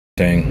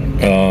Mustang,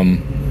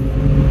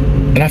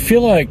 and I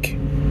feel like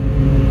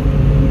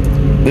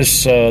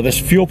this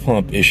fuel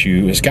pump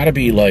issue has got to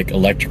be like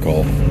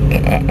electrical.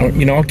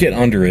 You know, I'll get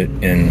under it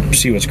and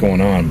see what's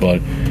going on,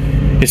 but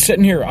it's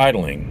sitting here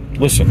idling.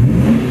 Listen,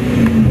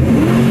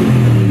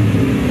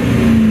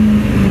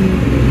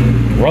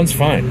 runs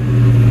fine.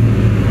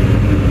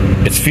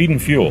 It's feeding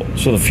fuel,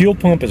 so the fuel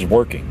pump is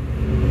working.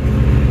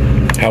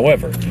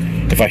 However,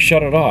 if I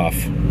shut it off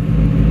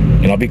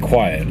and I'll be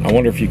quiet, I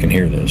wonder if you can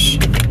hear this.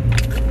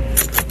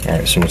 All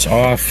right, so it's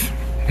off.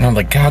 Now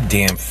the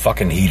goddamn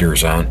fucking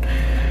heater's on.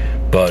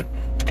 But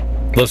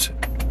listen,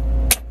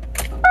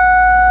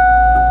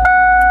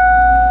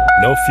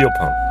 no fuel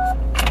pump.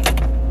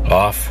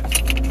 Off,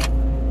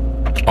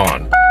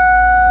 on,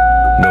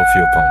 no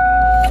fuel pump.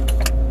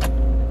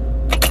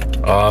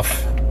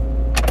 Off,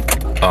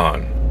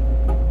 on,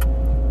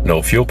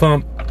 no fuel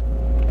pump.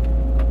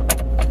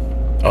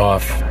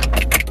 Off,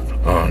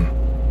 on,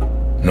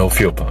 no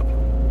fuel pump.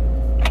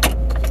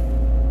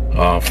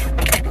 Off,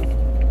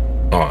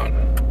 on,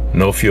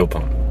 no fuel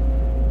pump.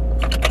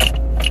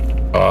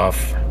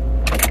 Off,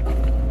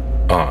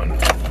 on.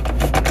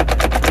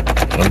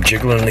 I'm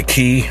jiggling the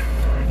key,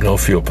 no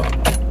fuel pump.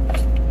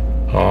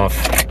 Off,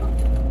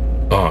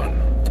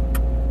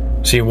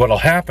 on. See, what'll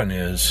happen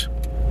is,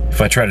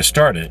 if I try to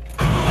start it,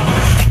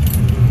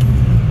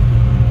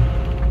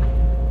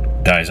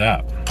 dies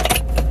out.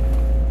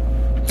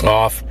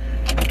 Off,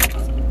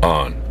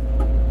 on,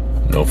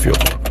 no fuel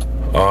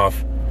pump.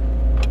 Off,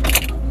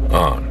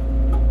 on,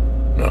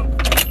 no.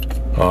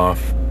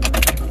 Off,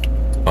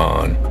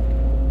 on,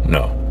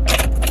 no.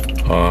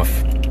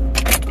 Off,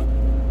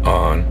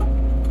 on.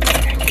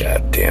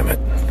 God damn it.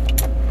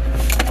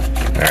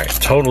 Alright,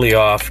 totally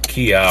off,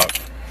 key out.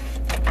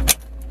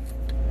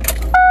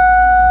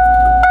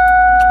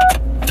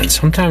 And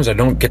sometimes I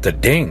don't get the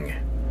ding.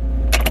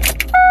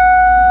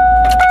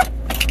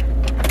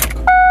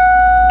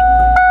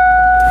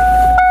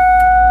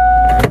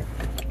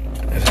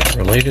 Is it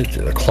related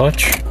to the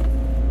clutch?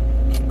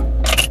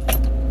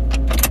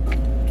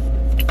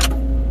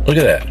 Look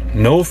at that.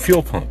 No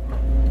fuel pump.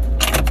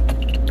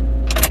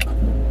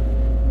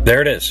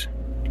 There it is.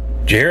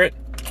 Did you hear it?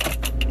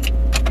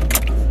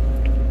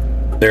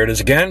 There it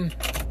is again.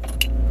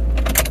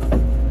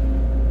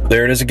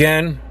 There it is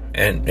again.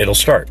 And it'll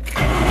start.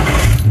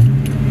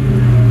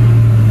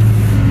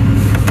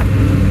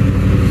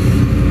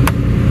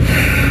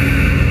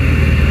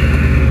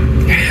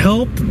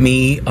 Help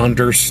me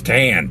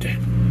understand.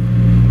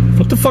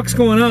 What the fuck's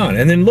going on?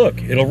 And then look,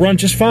 it'll run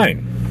just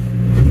fine.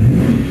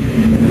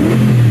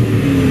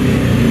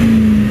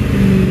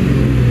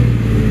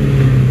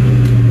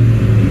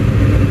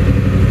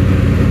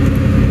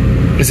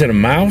 Is it a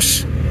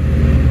mouse?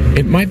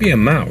 It might be a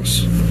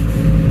mouse.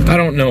 I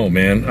don't know,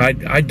 man.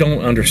 I don't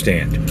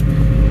understand.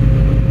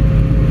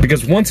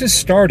 Because once it's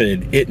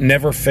started, it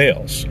never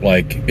fails.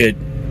 Like, it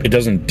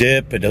doesn't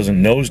dip, it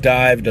doesn't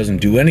nosedive, it doesn't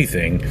do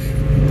anything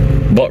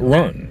but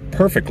run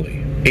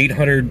perfectly.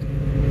 800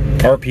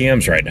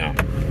 RPMs right now.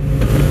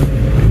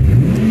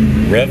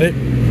 Rev it.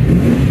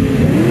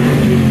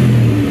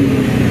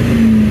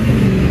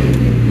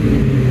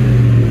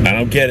 I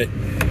don't get it.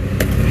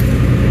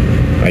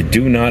 I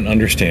do not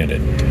understand it.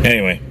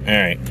 Anyway, all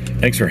right.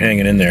 Thanks for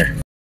hanging in there.